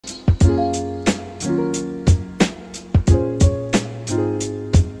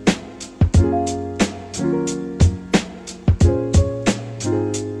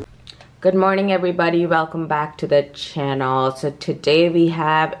Good morning everybody, welcome back to the channel. So today we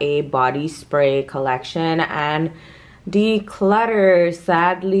have a body spray collection and declutter.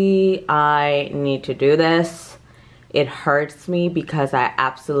 Sadly, I need to do this. It hurts me because I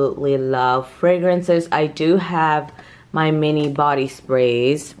absolutely love fragrances. I do have my mini body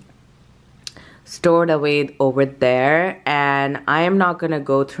sprays stored away over there, and I am not gonna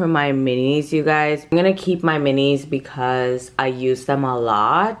go through my minis, you guys. I'm gonna keep my minis because I use them a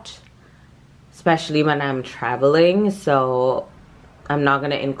lot, especially when I'm traveling, so I'm not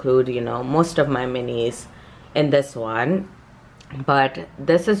gonna include, most of my minis in this one. But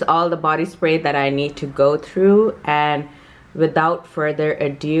this is all the body spray that I need to go through, and without further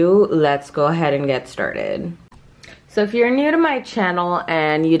ado, let's go ahead and get started. So if you're new to my channel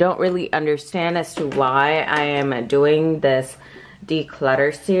and you don't really understand as to why I am doing this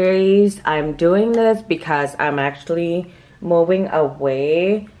declutter series, I'm doing this because I'm actually moving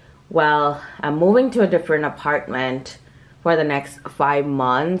away. Well, I'm moving to a different apartment for the next 5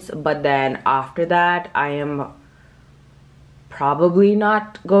 months, but then after that, I am probably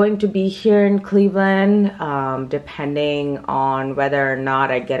not going to be here in Cleveland, depending on whether or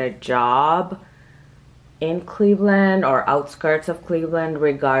not I get a job in Cleveland or outskirts of Cleveland.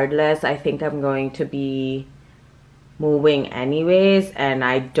 Regardless, I think I'm going to be moving anyways, and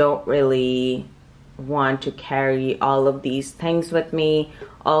I don't really want to carry all of these things with me.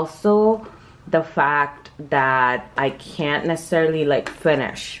 Also, the fact that I can't necessarily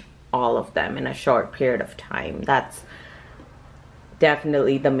finish all of them in a short period of time. That's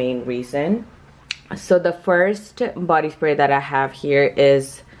definitely the main reason. So the first body spray that I have here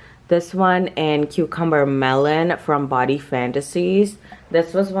is this one in Cucumber Melon from Body Fantasies.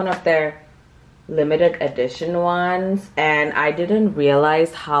 This was one of their limited edition ones, and I didn't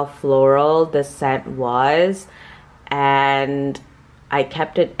realize how floral the scent was, and I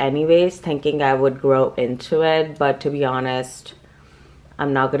kept it anyways thinking I would grow into it, but to be honest,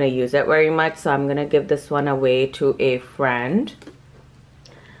 I'm not gonna use it very much, so I'm gonna give this one away to a friend.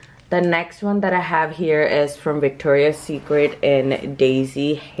 The next one that I have here is from Victoria's Secret in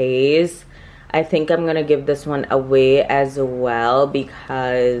Daisy Haze. I think I'm gonna give this one away as well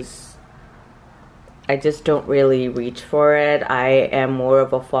because I just don't really reach for it. I am more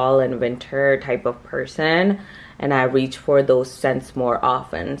of a fall and winter type of person, and I reach for those scents more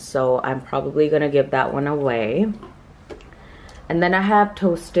often, so I'm probably gonna give that one away. And then I have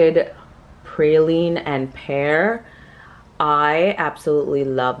Toasted Praline and Pear. I absolutely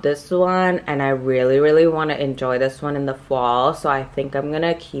love this one, and I really want to enjoy this one in the fall, so I think I'm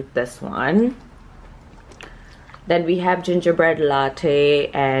gonna keep this one. Then we have Gingerbread Latte,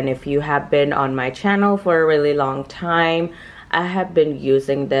 and if you have been on my channel for a really long time, I have been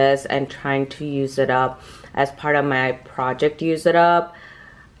using this and trying to use it up as part of my project Use It Up,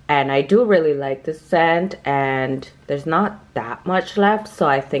 and I do really like this scent, and there's not that much left, so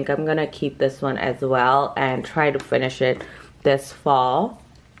I think I'm gonna keep this one as well and try to finish it this fall.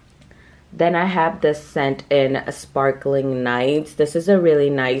 Then I have this scent in Sparkling Nights. This is a really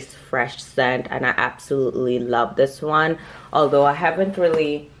nice fresh scent, and I absolutely love this one. Although I haven't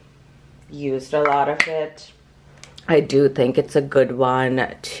really used a lot of it, I do think it's a good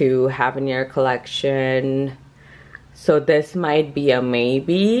one to have in your collection. So this might be a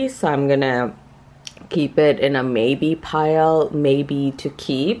maybe, so I'm gonna keep it in a maybe pile, maybe to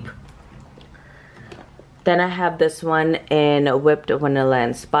keep. Then I have this one in Whipped Vanilla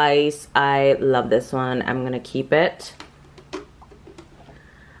and Spice. I love this one. I'm gonna keep it.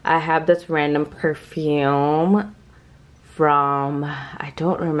 I have this random perfume from, I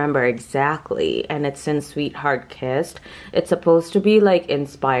don't remember exactly, and it's in Sweetheart Kissed. It's supposed to be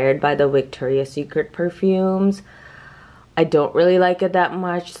inspired by the Victoria's Secret perfumes. I don't really like it that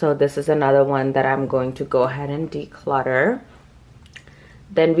much, so this is another one that I'm going to go ahead and declutter.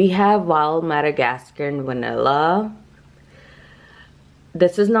 Then we have Wild Madagascar and Vanilla.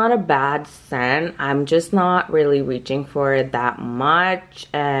 This is not a bad scent. I'm just not really reaching for it that much,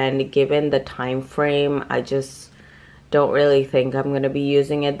 and given the time frame, I just don't really think I'm going to be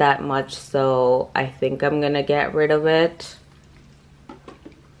using it that much, so I think I'm going to get rid of it.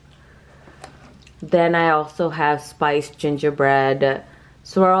 Then I also have Spiced Gingerbread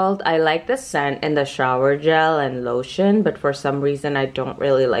Swirled. I like the scent in the shower gel and lotion, but for some reason I don't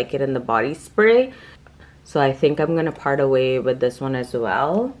really like it in the body spray, so I think I'm gonna part away with this one as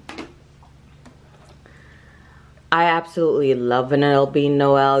well. I absolutely love Vanilla Bean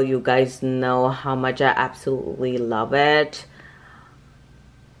Noel. You guys know how much I absolutely love it.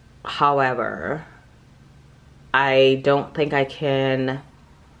 However, I don't think I can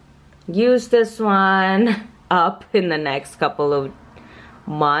use this one up in the next couple of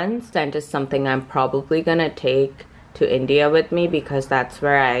months. Scent is something I'm probably gonna take to India with me because that's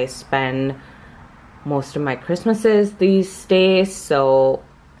where I spend most of my Christmases these days, so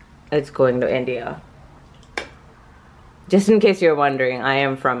it's going to India. Just in case you're wondering, I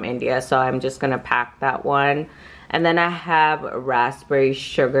am from India, so I'm just gonna pack that one. And then I have raspberry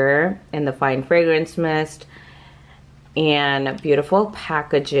sugar in the fine fragrance mist and beautiful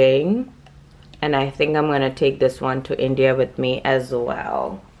packaging. And I think I'm gonna take this one to India with me as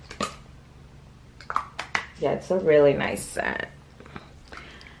well. Yeah, it's a really nice scent.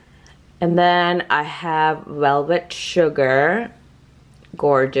 And then I have velvet sugar,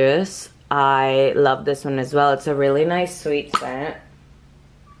 gorgeous. I love this one as well. It's a really nice sweet scent.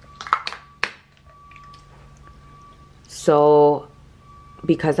 So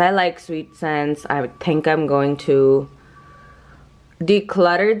because I like sweet scents, I think I'm going to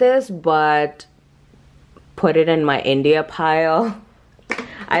declutter this but put it in my India pile.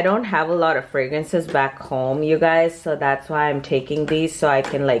 I don't have a lot of fragrances back home, you guys, so that's why I'm taking these so I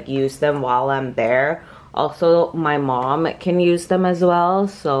can like use them while I'm there. Also, my mom can use them as well,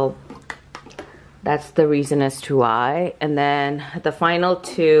 so that's the reason as to why. And then the final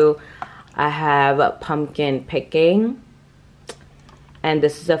two, I have pumpkin picking, and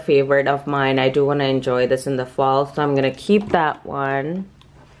this is a favorite of mine. I do want to enjoy this in the fall, so I'm gonna keep that one.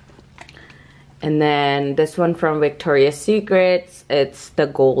 And then this one from Victoria's Secrets, it's the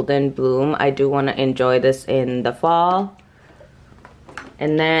Golden Bloom. I do want to enjoy this in the fall.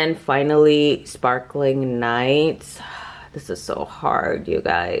 And then finally, Sparkling Nights. This is so hard, you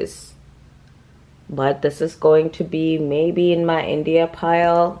guys. But this is going to be maybe in my India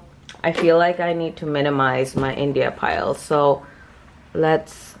pile. I feel like I need to minimize my India pile. So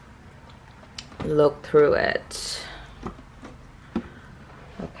let's look through it.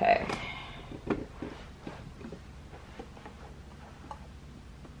 Okay.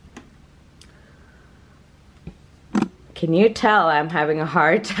 Can you tell I'm having a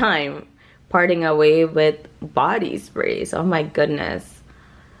hard time parting away with body sprays? Oh my goodness.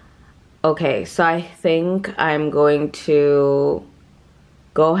 Okay, so I think I'm going to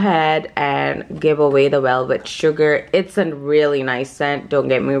go ahead and give away the velvet sugar. It's a really nice scent, don't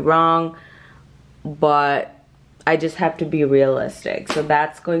get me wrong, but I just have to be realistic. So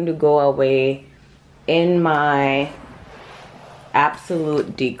that's going to go away in my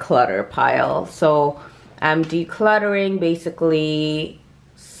absolute declutter pile. So I'm decluttering basically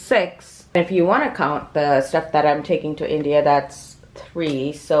 6. If you want to count the stuff that I'm taking to India, that's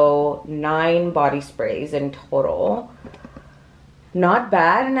 3. So 9 body sprays in total. Not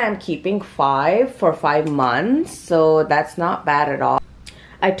bad, and I'm keeping 5 for 5 months, so that's not bad at all.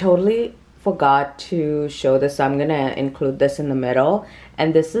 I totally forgot to show this, so I'm gonna include this in the middle.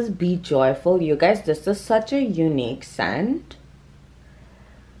 And this is Be Joyful. You guys, this is such a unique scent,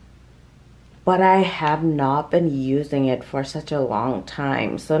 but I have not been using it for such a long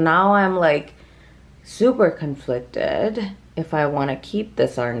time. So now I'm like super conflicted if I want to keep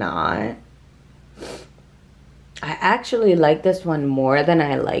this or not. I actually like this one more than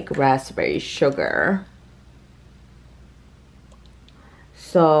I like raspberry sugar.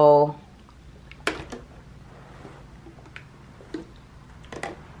 So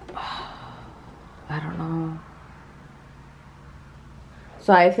I don't know.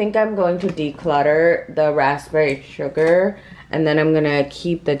 So I think I'm going to declutter the raspberry sugar, and then I'm gonna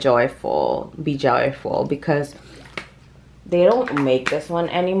keep the Be Joyful, because they don't make this one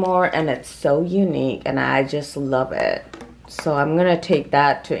anymore and it's so unique and I just love it. So I'm gonna take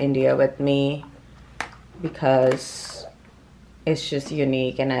that to India with me because it's just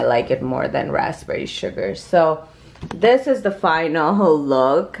unique and I like it more than raspberry sugar. So this is the final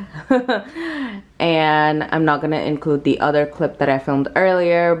look. And I'm not gonna include the other clip that I filmed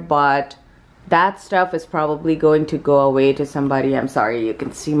earlier, but that stuff is probably going to go away to somebody. I'm sorry, you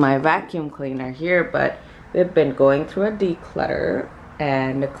can see my vacuum cleaner here, but we've been going through a declutter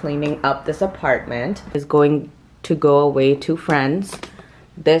and cleaning up this apartment. Is going to go away to friends.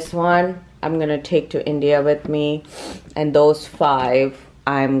 This one I'm gonna take to India with me, and those 5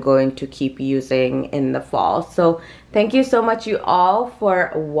 I'm going to keep using in the fall. So thank you so much, you all,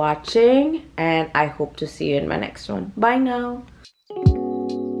 for watching, and I hope to see you in my next one. Bye now.